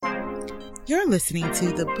You're listening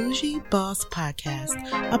to the Bougie Boss Podcast,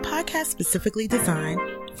 a podcast specifically designed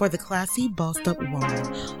for the classy, bossed-up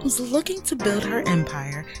woman who's looking to build her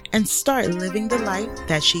empire and start living the life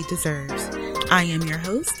that she deserves. I am your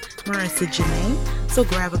host, Marissa Janae, so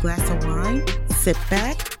grab a glass of wine, sit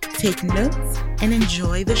back, take notes, and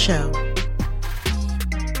enjoy the show.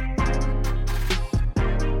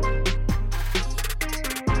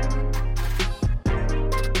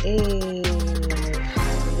 Hey,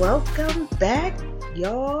 welcome back,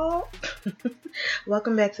 y'all.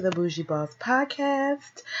 Welcome back to the Bougie Boss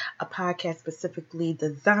Podcast, a podcast specifically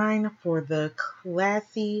designed for the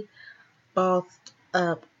classy, bossed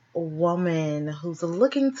up woman who's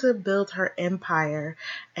looking to build her empire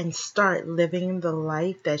and start living the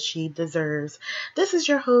life that she deserves. This is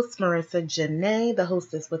your host, Marissa Janae, the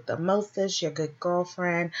hostess with the mostest, your good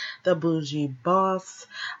girlfriend, the bougie boss,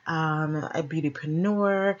 a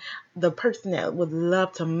beautypreneur, the person that would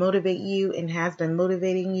love to motivate you and has been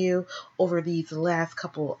motivating you over these last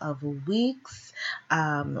couple of weeks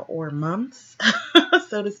or months,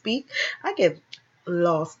 so to speak. I get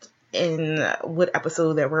lost in what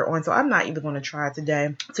episode that we're on, so I'm not even going to try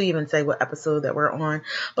today to even say what episode that we're on.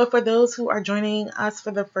 But for those who are joining us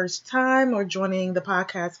for the first time or joining the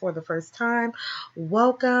podcast for the first time,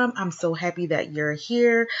 welcome. I'm so happy that you're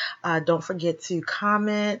here. Don't forget to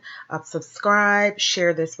comment, subscribe,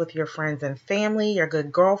 share this with your friends and family, your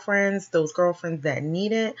good girlfriends, those girlfriends that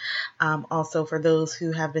need it. Also, for those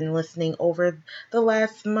who have been listening over the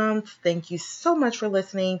last month, thank you so much for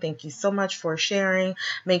listening. Thank you so much for sharing.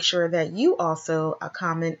 Make sure that you also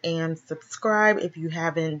comment and subscribe if you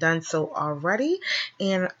haven't done so already.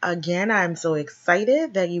 And again, I'm so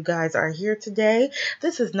excited that you guys are here today.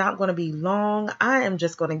 This is not going to be long. I am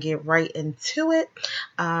just going to get right into it.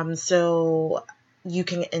 So you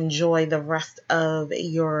can enjoy the rest of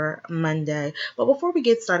your Monday. But before we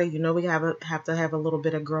get started, we have to have a little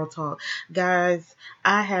bit of girl talk. Guys,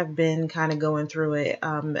 I have been kind of going through it.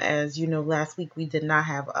 As you know, last week we did not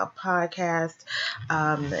have a podcast.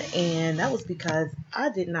 And that was because I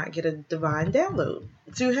did not get a divine download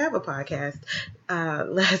to have a podcast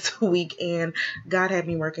last week. And God had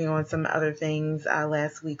me working on some other things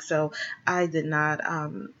last week. So I did not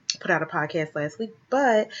put out a podcast last week,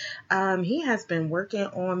 but he has been working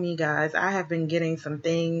on me, guys. I have been getting some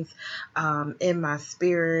things in my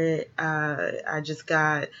spirit. I just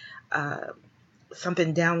got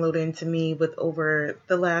something downloaded into me with over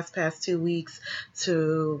the past 2 weeks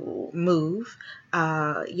to move.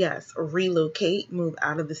 Relocate, move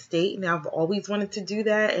out of the state. Now, I've always wanted to do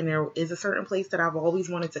that, and there is a certain place that I've always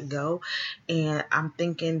wanted to go, and I'm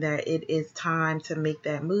thinking that it is time to make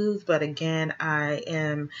that move. But again, I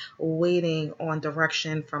am waiting on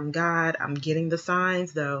direction from God. I'm getting the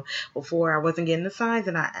signs, though. Before, I wasn't getting the signs,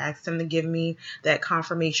 and I asked him to give me that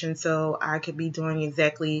confirmation so I could be doing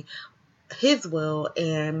exactly his will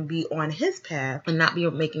and be on his path and not be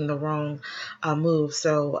making the wrong move.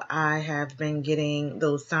 So I have been getting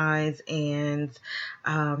those signs, and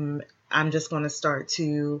I'm just going to start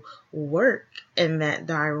to work in that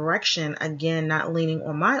direction. Again, not leaning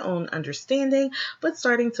on my own understanding, but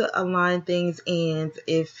starting to align things. And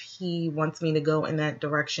if he wants me to go in that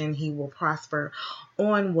direction, he will prosper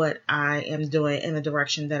on what I am doing in the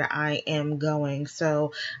direction that I am going.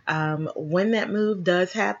 So when that move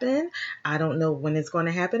does happen, I don't know when it's going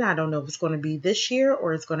to happen. I don't know if it's going to be this year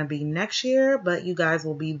or it's going to be next year, but you guys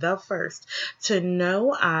will be the first to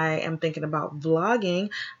know. I am thinking about vlogging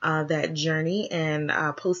that journey and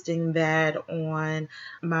posting that on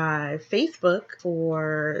my Facebook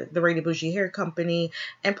for the Rated Bougie Hair Company,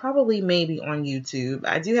 and probably maybe on YouTube.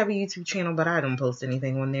 I do have a YouTube channel, but I don't post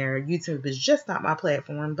anything on there. YouTube is just not my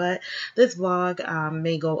platform, but this vlog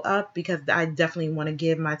may go up because I definitely want to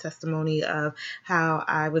give my testimony of how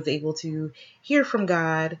I was able to hear from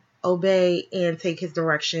God, obey, and take his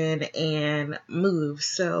direction and move.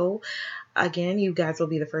 So again, you guys will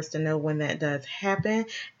be the first to know when that does happen.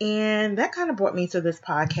 And that kind of brought me to this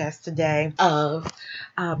podcast today of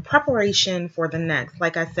preparation for the next.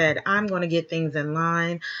 Like I said, I'm going to get things in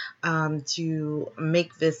line to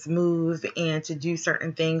make this move and to do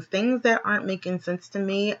certain things that aren't making sense to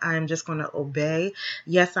me. I'm just going to obey.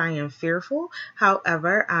 Yes, I am fearful.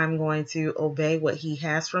 However, I'm going to obey what he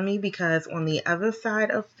has for me, because on the other side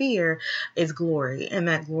of fear is glory, and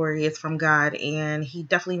that glory is from God, and he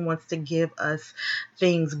definitely wants to give us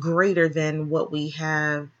things greater than what we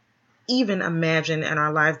have even imagine in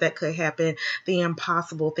our lives that could happen, the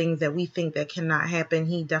impossible things that we think that cannot happen,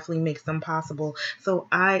 he definitely makes them possible. So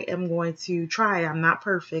I am going to try. I'm not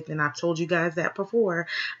perfect, and I've told you guys that before.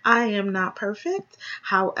 I am not perfect.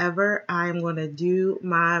 However, I'm going to do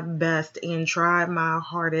my best and try my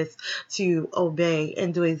hardest to obey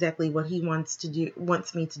and do exactly what he wants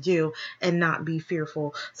me to do, and not be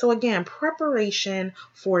fearful. So again, preparation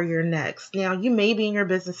for your next. Now, you may be in your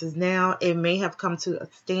businesses now. It may have come to a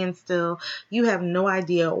standstill. You have no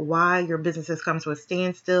idea why your business has come to a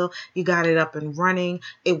standstill. You got it up and running.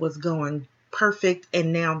 It was going perfect,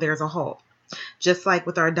 and now there's a halt. Just like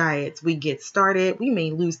with our diets, we get started. We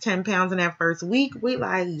may lose 10 pounds in that first week. We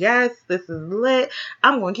like, yes, this is lit.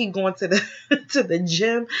 I'm going to keep going to the to the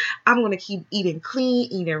gym. I'm going to keep eating clean,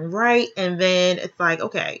 eating right. And then it's like,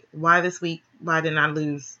 okay, why this week? Why didn't I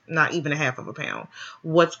lose not even a half of a pound?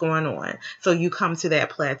 What's going on? So you come to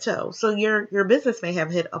that plateau. So your business may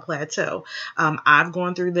have hit a plateau. I've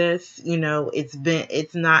gone through this.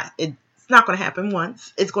 It's not going to happen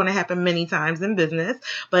once. It's going to happen many times in business,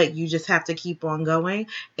 but you just have to keep on going.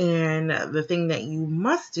 And the thing that you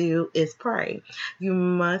must do is pray. You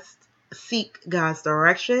must seek God's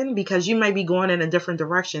direction, because you may be going in a different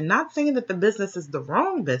direction. Not saying that the business is the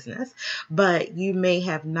wrong business, but you may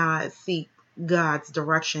have not seek God's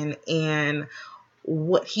direction and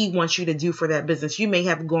what he wants you to do for that business. You may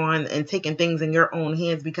have gone and taken things in your own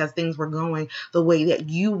hands because things were going the way that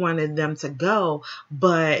you wanted them to go,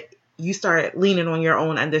 but you start leaning on your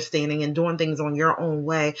own understanding and doing things on your own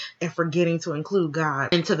way and forgetting to include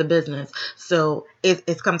God into the business. So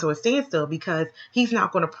it's come to a standstill because he's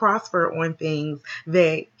not going to prosper on things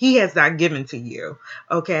that he has not given to you.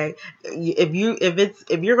 Okay. If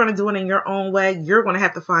you're going to do it in your own way, you're going to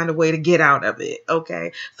have to find a way to get out of it.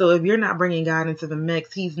 Okay. So if you're not bringing God into the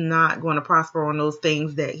mix, he's not going to prosper on those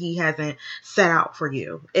things that he hasn't set out for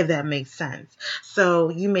you, if that makes sense. So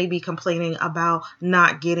you may be complaining about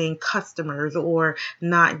not getting customers or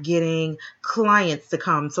not getting clients to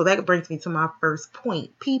come. So that brings me to my first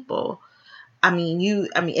point, people.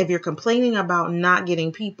 If you're complaining about not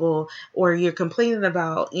getting people, or you're complaining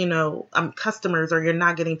about, customers, or you're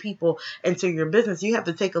not getting people into your business, you have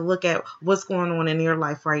to take a look at what's going on in your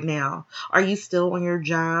life right now. Are you still on your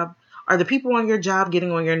job? Are the people on your job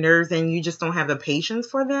getting on your nerves and you just don't have the patience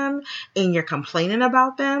for them and you're complaining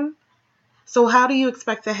about them? So how do you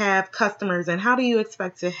expect to have customers and how do you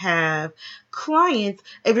expect to have clients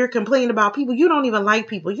if you're complaining about people? You don't even like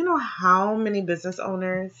people. You know how many business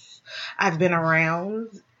owners I've been around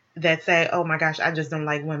that say, oh my gosh, I just don't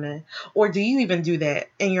like women? Or do you even do that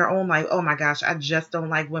in your own life? Oh my gosh, I just don't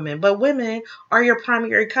like women. But women are your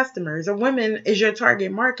primary customers, or women is your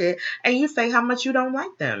target market, and you say how much you don't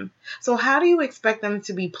like them. So how do you expect them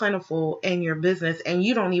to be plentiful in your business and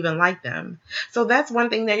you don't even like them? So that's one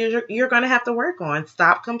thing that you're going to have to work on.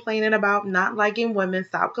 Stop complaining about not liking women.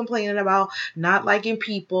 Stop complaining about not liking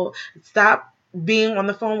people. Stop being on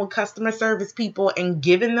the phone with customer service people and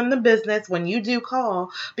giving them the business when you do call,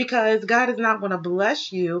 because God is not going to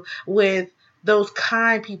bless you with those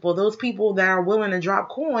kind people, those people that are willing to drop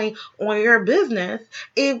coin on your business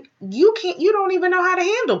if you don't even know how to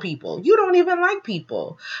handle people. You don't even like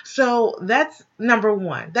people. So that's number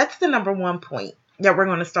one. That's the number one point that we're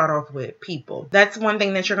going to start off with, people. That's one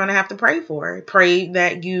thing that you're going to have to pray for. Pray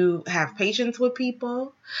that you have patience with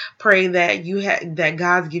people. Pray that that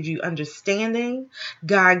God gives you understanding.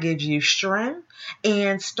 God gives you strength,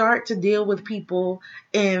 and start to deal with people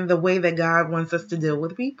in the way that God wants us to deal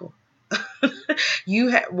with people.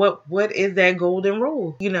 What is that golden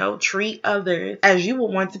rule? Treat others as you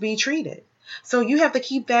would want to be treated. So you have to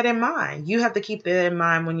keep that in mind. You have to keep that in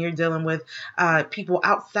mind when you're dealing with people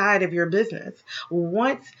outside of your business.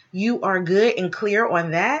 Once you are good and clear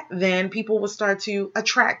on that, then people will start to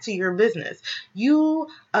attract to your business. You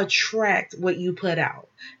attract what you put out.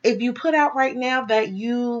 If you put out right now that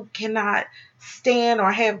you cannot stand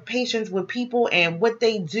or have patience with people and what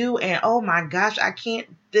they do, and oh my gosh, I can't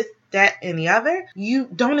this, that, and the other, you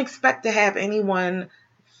don't expect to have anyone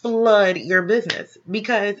flood your business,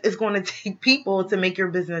 because it's going to take people to make your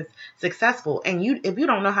business successful. And if you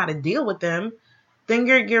don't know how to deal with them, then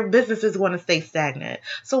your business is going to stay stagnant.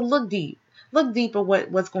 So look deep. Look deep at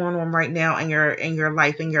what's going on right now in your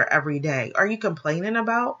life, in your everyday. Are you complaining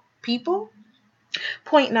about people?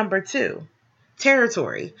 Point number 2.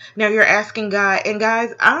 Territory. Now you're asking God, and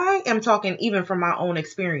guys, I am talking even from my own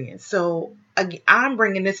experience. So I'm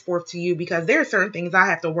bringing this forth to you because there are certain things I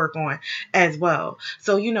have to work on as well.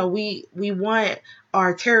 So, we want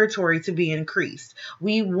our territory to be increased.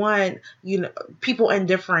 We want, people in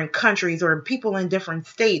different countries or people in different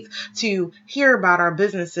states to hear about our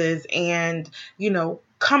businesses and,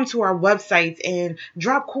 come to our websites and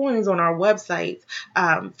drop coins on our websites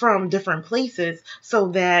from different places so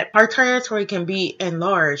that our territory can be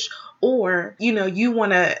enlarged. Or, you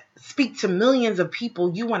want to speak to millions of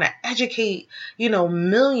people. You want to educate,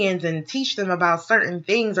 millions and teach them about certain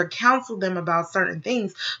things or counsel them about certain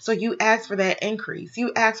things. So you ask for that increase.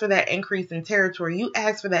 You ask for that increase in territory. You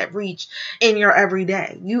ask for that reach in your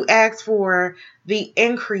everyday. You ask for the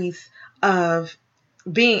increase of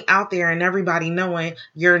being out there and everybody knowing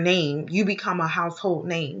your name. You become a household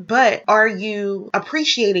name. But are you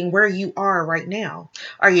appreciating where you are right now?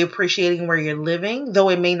 Are you appreciating where you're living, though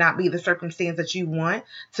it may not be the circumstance that you want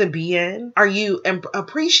to be in? Are you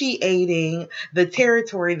appreciating the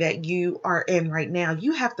territory that you are in right now?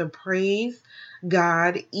 You have to praise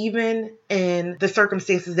God even in the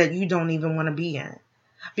circumstances that you don't even want to be in.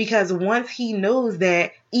 Because once he knows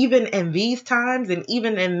that even in these times and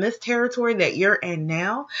even in this territory that you're in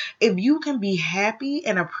now, if you can be happy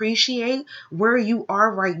and appreciate where you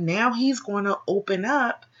are right now, he's going to open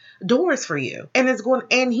up doors for you. And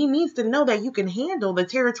he needs to know that you can handle the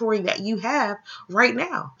territory that you have right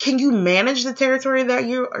now. Can you manage the territory that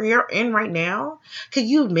you're in right now? Can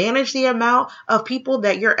you manage the amount of people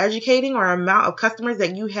that you're educating or amount of customers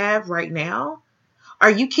that you have right now? Are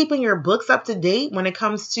you keeping your books up to date when it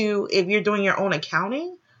comes to if you're doing your own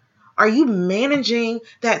accounting? Are you managing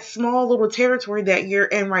that small little territory that you're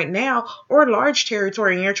in right now or large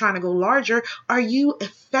territory and you're trying to go larger? Are you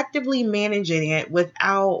effectively managing it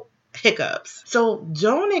without hiccups? So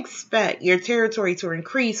don't expect your territory to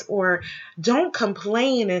increase, or don't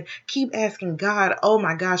complain and keep asking God, oh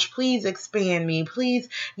my gosh, please expand me. Please,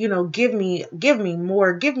 give me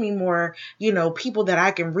more, people that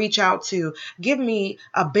I can reach out to. Give me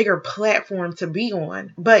a bigger platform to be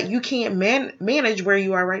on. But you can't manage where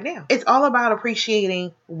you are right now. It's all about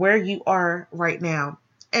appreciating where you are right now.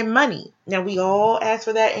 And money. Now, we all ask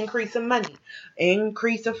for that increase in money,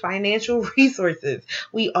 increase of financial resources.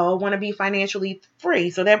 We all want to be financially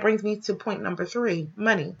free. So that brings me to point number 3,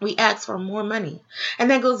 money. We ask for more money.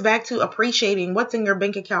 And that goes back to appreciating what's in your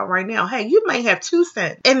bank account right now. Hey, you might have 2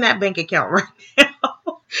 cents in that bank account right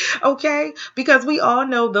now. Okay? Because we all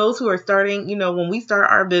know those who are starting, when we start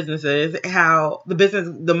our businesses, how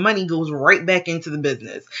the money goes right back into the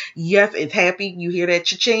business. Yes, it's happy. You hear that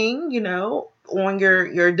cha-ching, on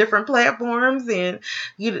your different platforms, and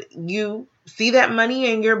you see that money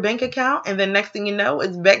in your bank account, and then next thing you know,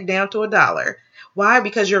 it's back down to $1. Why?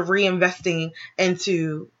 Because you're reinvesting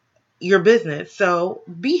into your business. So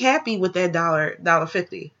be happy with that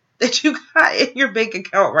 $1.50 that you got in your bank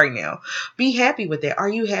account right now. Be happy with it. Are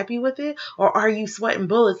you happy with it? Or are you sweating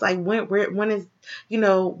bullets? Like when is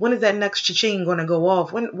that next cha-ching going to go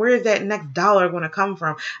off? Where is that next dollar going to come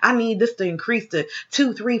from? I need this to increase to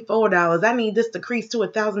 $2, $3, $4. I need this to increase to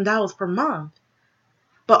 $1,000 per month.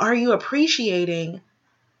 But are you appreciating,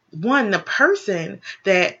 one, the person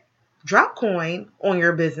that drop coin on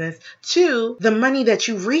your business, 2, the money that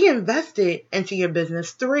you reinvested into your business,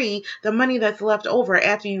 3, the money that's left over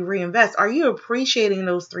after you reinvest? Are you appreciating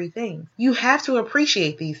those 3 things? You have to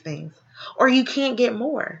appreciate these things, or you can't get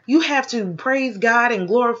more. You have to praise God and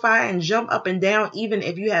glorify and jump up and down even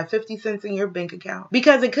if you have 50 cents in your bank account,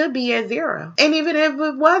 because it could be at 0. And even if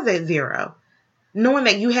it was at 0, knowing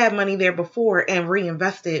that you had money there before and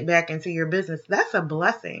reinvested back into your business, that's a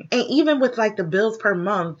blessing. And even with like the bills per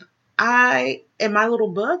month, in my little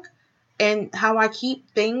book and how I keep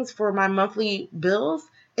things for my monthly bills,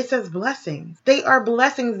 it says blessings. They are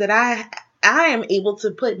blessings that I am able to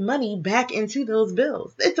put money back into those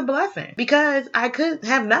bills. It's a blessing because I could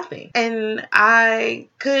have nothing and I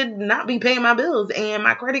could not be paying my bills and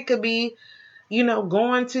my credit could be,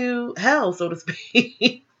 going to hell, so to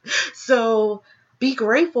speak. So be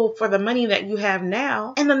grateful for the money that you have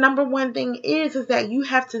now. And the number one thing is that you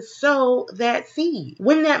have to sow that seed.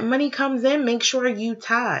 When that money comes in, make sure you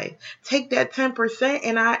tithe. Take that 10%,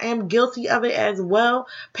 and I am guilty of it as well.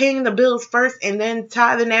 Paying the bills first and then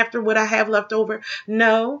tithing after what I have left over.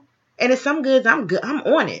 No. And if some goods, I'm good. I'm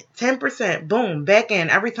on it. 10%. Boom. Back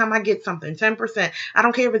in. Every time I get something, 10%. I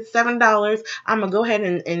don't care if it's $7. I'm going to go ahead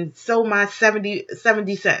and sow my 70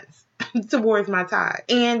 cents towards my tithe.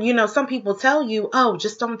 And some people tell you, oh,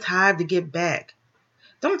 just don't tithe to give back.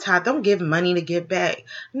 Don't tithe, don't give money to give back.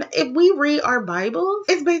 If we read our Bibles,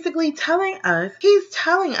 it's basically he's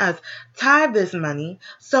telling us, tithe this money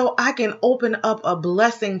so I can open up a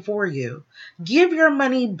blessing for you. Give your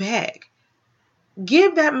money back.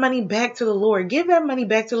 Give that money back to the Lord. Give that money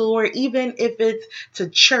back to the Lord, even if it's to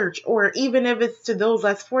church or even if it's to those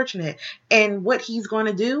less fortunate. And what he's going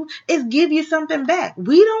to do is give you something back.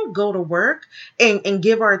 We don't go to work and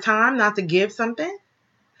give our time not to give something.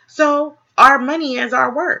 So Our money is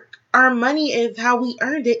our work. Our money is how we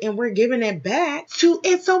earned it, and we're giving it back to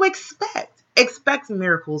it. So expect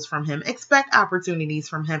miracles from him. Expect opportunities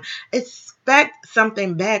from him. Expect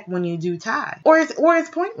something back when you do tithe, or it's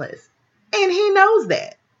pointless, and he knows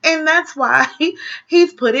that, and that's why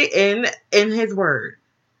he's put it in his word.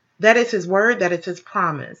 That is his word. That is his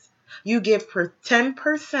promise. You give for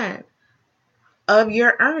 10% of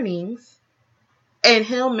your earnings, and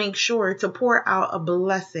he'll make sure to pour out a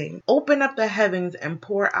blessing. Open up the heavens and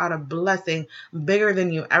pour out a blessing bigger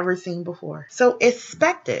than you ever seen before. So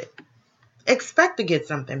expect it. Expect to get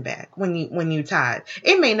something back when you tithe.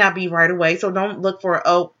 It may not be right away, so don't look for,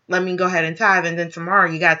 oh, let me go ahead and tithe, and then tomorrow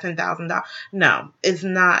you got $10,000. No, it's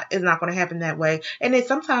not going to happen that way. And then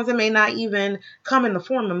sometimes it may not even come in the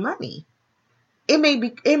form of money. It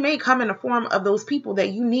may come in the form of those people that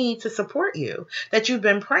you need to support you, that you've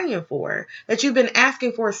been praying for, that you've been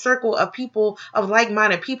asking for a circle of people, of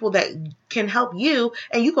like-minded people that can help you,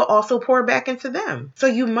 and you can also pour back into them. So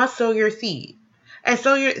you must sow your seed, and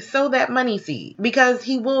sow that money seed, because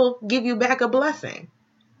he will give you back a blessing.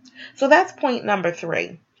 So that's point number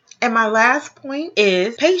 3. And my last point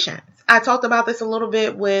is patience. I talked about this a little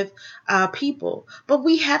bit with people, but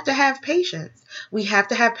we have to have patience. We have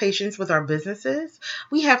to have patience with our businesses.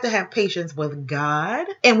 We have to have patience with God.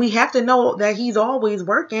 And we have to know that he's always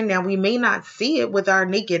working. Now, we may not see it with our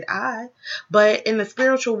naked eye, but in the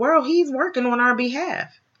spiritual world, he's working on our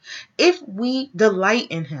behalf. If we delight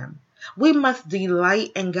in him, we must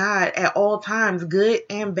delight in God at all times, good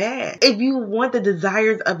and bad. If you want the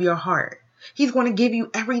desires of your heart, he's going to give you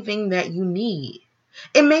everything that you need.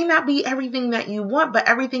 It may not be everything that you want, but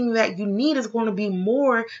everything that you need is going to be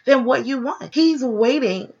more than what you want. He's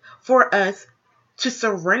waiting for us to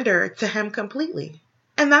surrender to him completely.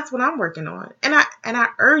 And that's what I'm working on. And I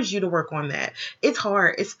urge you to work on that. It's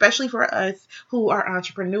hard, especially for us who are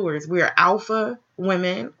entrepreneurs. We are alpha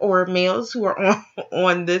women or males who are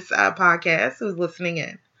on this podcast, who's listening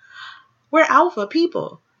in. We're alpha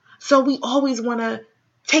people. So we always want to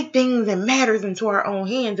take things and matters into our own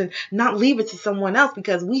hands and not leave it to someone else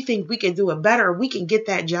because we think we can do it better, or we can get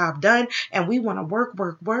that job done, and we want to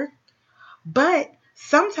work. But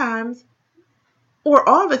sometimes, or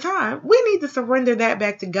all the time, we need to surrender that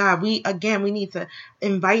back to God. We need to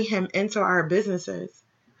invite him into our businesses.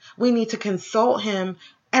 We need to consult him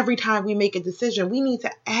every time we make a decision. We need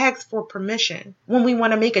to ask for permission when we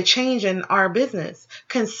want to make a change in our business.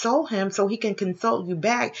 Consult him so he can consult you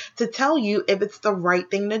back to tell you if it's the right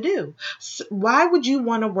thing to do. So why would you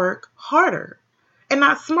want to work harder and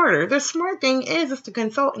not smarter? The smart thing is to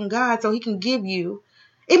consult in God so he can give you.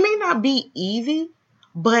 It may not be easy,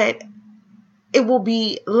 but it will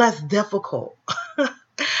be less difficult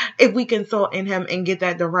if we consult in him and get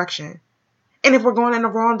that direction. And if we're going in the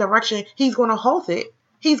wrong direction, he's going to halt it.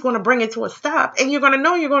 He's going to bring it to a stop, and you're going to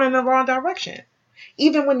know you're going in the wrong direction.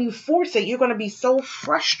 Even when you force it, you're going to be so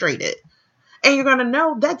frustrated, and you're going to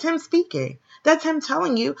know that's him speaking. That's him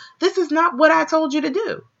telling you, this is not what I told you to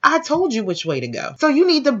do. I told you which way to go. So you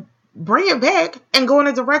need to bring it back and go in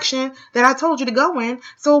a direction that I told you to go in,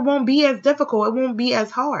 so it won't be as difficult. It won't be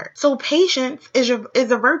as hard. So patience is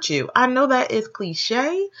a virtue. I know that is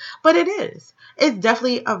cliche, but it is. It's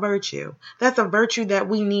definitely a virtue. That's a virtue that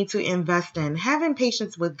we need to invest in. Having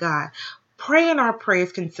patience with God. Praying our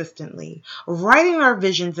prayers consistently. Writing our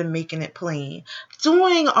visions and making it plain.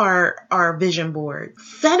 Doing our vision board.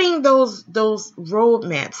 Setting those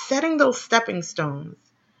roadmaps. Setting those stepping stones.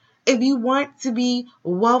 If you want to be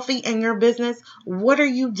wealthy in your business, what are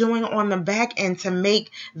you doing on the back end to make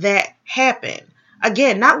that happen?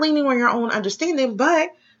 Again, not leaning on your own understanding, but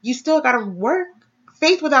you still got to work.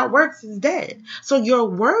 Faith without works is dead. So your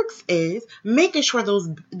works is making sure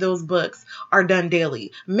those books are done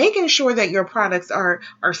daily, making sure that your products are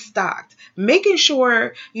stocked, making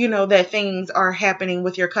sure that things are happening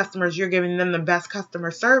with your customers. You're giving them the best customer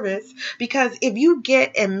service, because if you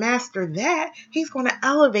get and master that, he's going to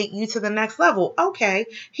elevate you to the next level. Okay,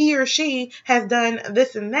 he or she has done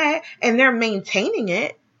this and that, and they're maintaining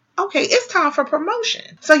it. Okay, it's time for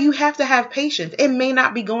promotion. So you have to have patience. It may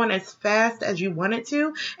not be going as fast as you want it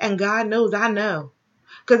to. And God knows I know.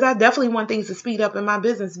 Because I definitely want things to speed up in my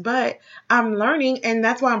business. But I'm learning. And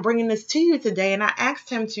that's why I'm bringing this to you today. And I asked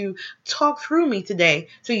him to talk through me today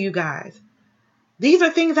to you guys. These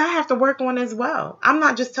are things I have to work on as well. I'm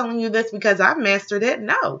not just telling you this because I've mastered it.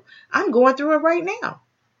 No, I'm going through it right now.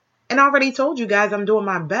 And I already told you guys I'm doing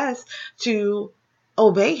my best to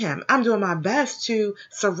obey him. I'm doing my best to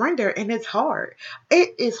surrender, and it's hard.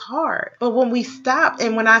 It is hard. But when we stop,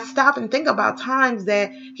 and when I stop and think about times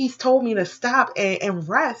that he's told me to stop and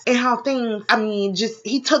rest, and how things,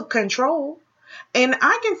 he took control. And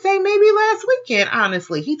I can say maybe last weekend,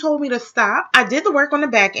 honestly, he told me to stop. I did the work on the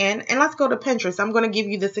back end, and let's go to Pinterest. I'm going to give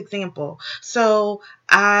you this example. So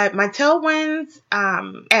my Tailwinds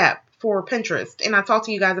app for Pinterest, and I talked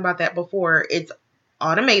to you guys about that before. It's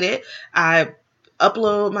automated. I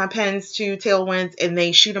upload my pins to Tailwinds, and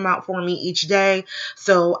they shoot them out for me each day,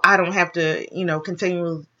 so I don't have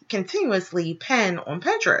to, continuously pin on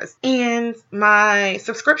Pinterest. And my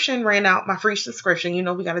subscription ran out, my free subscription.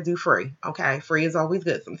 We got to do free. Okay. Free is always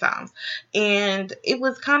good sometimes. And it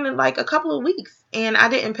was kind of like a couple of weeks, and I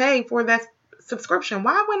didn't pay for that subscription.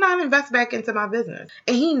 Why wouldn't I invest back into my business?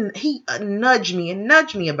 And he nudged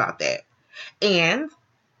me about that. And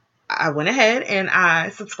I went ahead and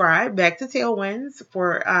I subscribed back to Tailwinds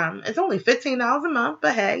for, it's only $15 a month,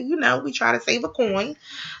 but hey, we try to save a coin.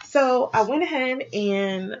 So I went ahead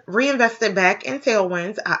and reinvested back in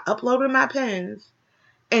Tailwinds. I uploaded my pins,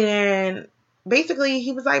 and basically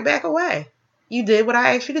he was like, back away. You did what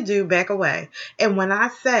I asked you to do, back away. And when I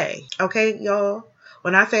say, okay, y'all,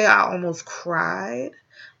 when I say I almost cried,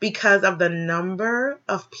 because of the number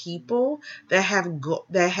of people that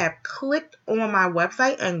have clicked on my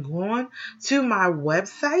website and gone to my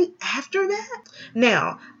website after that.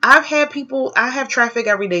 Now, I have traffic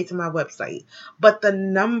every day to my website, but the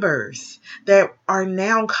numbers that are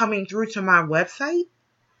now coming through to my website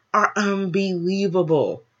are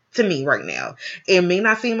unbelievable to me right now. It may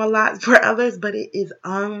not seem a lot for others, but it is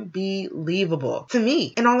unbelievable to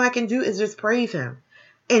me. And all I can do is just praise him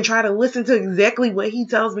and try to listen to exactly what he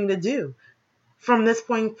tells me to do from this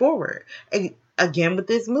point forward. Again, with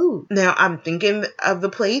this move. Now, I'm thinking of the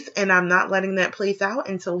place, and I'm not letting that place out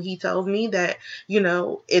until he tells me that,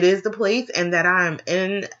 it is the place, and that I'm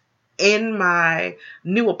in my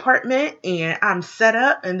new apartment and I'm set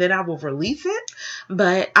up, and then I will release it.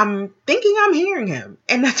 But I'm thinking I'm hearing him.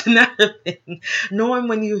 And that's another thing. Knowing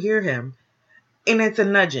when you hear him. And it's a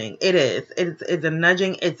nudging. It is. It's a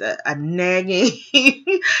nudging. It's a nagging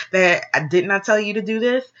that I did not tell you to do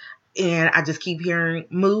this. And I just keep hearing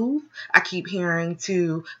move. I keep hearing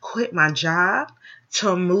to quit my job,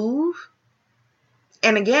 to move.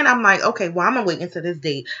 And again, I'm like, okay, well, I'm going to wait until this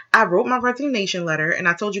date. I wrote my resignation letter, and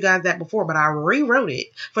I told you guys that before, but I rewrote it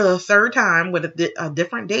for the third time with a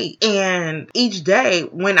different date. And each day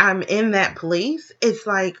when I'm in that place, it's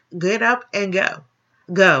like, get up and go.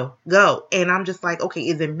 Go. And I'm just like, okay,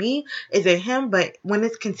 is it me? Is it him? But when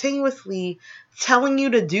it's continuously telling you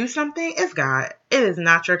to do something, it's God. It is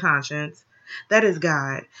not your conscience. That is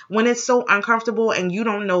God. When it's so uncomfortable and you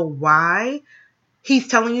don't know why he's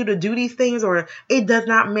telling you to do these things, or it does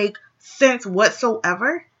not make sense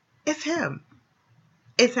whatsoever, it's him.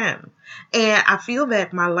 It's him. And I feel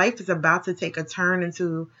that my life is about to take a turn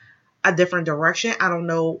into a different direction. I don't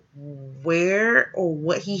know where or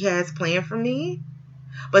what he has planned for me.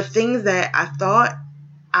 But things that I thought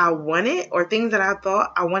I wanted, or things that I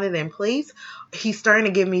thought I wanted in place, he's starting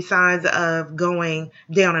to give me signs of going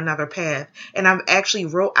down another path. And I've actually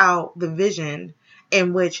wrote out the vision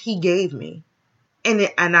in which he gave me. And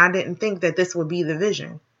I didn't think that this would be the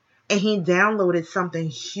vision. And he downloaded something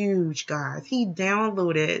huge, guys. He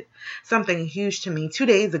downloaded something huge to me 2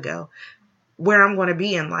 days ago, where I'm going to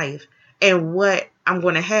be in life and what I'm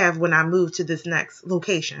going to have when I move to this next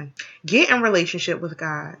location. Get in relationship with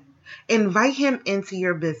God. Invite him into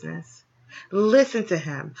your business. Listen to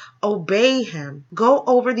him. Obey him. Go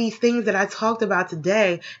over these things that I talked about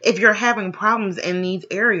today if you're having problems in these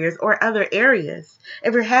areas or other areas.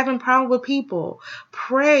 If you're having problems with people,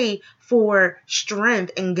 pray for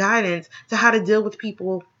strength and guidance to how to deal with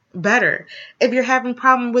people better. If you're having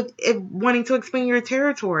problem with wanting to expand your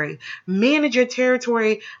territory, manage your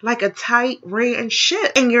territory like a tight ran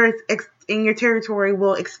ship, and your territory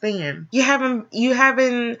will expand. You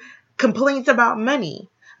having complaints about money.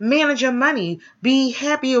 Manage your money. Be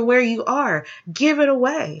happy where you are. Give it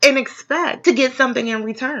away and expect to get something in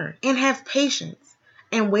return. And have patience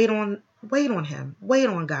and wait on him. Wait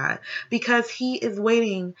on God, because he is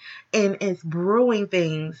waiting and is brewing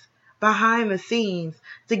things behind the scenes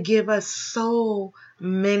to give us so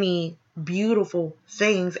many beautiful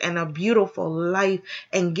things and a beautiful life,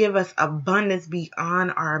 and give us abundance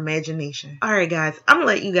beyond our imagination. All right, guys, I'm gonna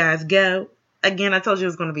let you guys go. Again, I told you it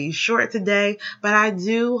was going to be short today, but I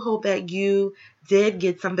do hope that you did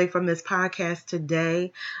get something from this podcast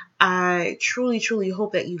today. I truly, truly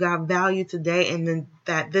hope that you got value today, and then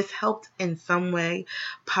that this helped in some way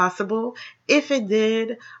possible. If it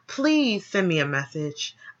did, please send me a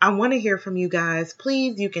message. I want to hear from you guys.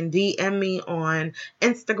 Please, you can DM me on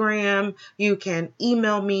Instagram. You can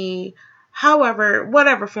email me. However,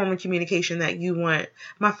 whatever form of communication that you want.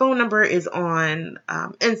 My phone number is on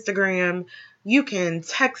Instagram. You can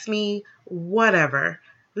text me whatever.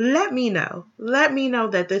 Let me know. Let me know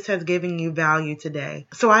that this has given you value today.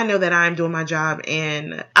 So I know that I'm doing my job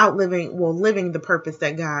and living the purpose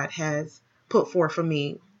that God has put forth for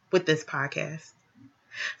me with this podcast.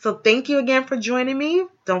 So thank you again for joining me.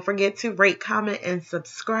 Don't forget to rate, comment, and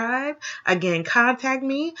subscribe. Again, contact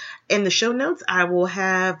me. In the show notes, I will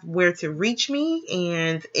have where to reach me.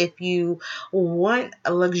 And if you want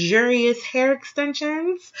luxurious hair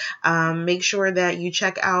extensions, make sure that you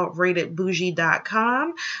check out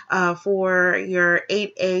ratedbougie.com for your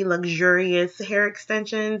 8A luxurious hair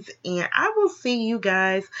extensions. And I will see you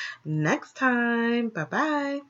guys next time. Bye-bye.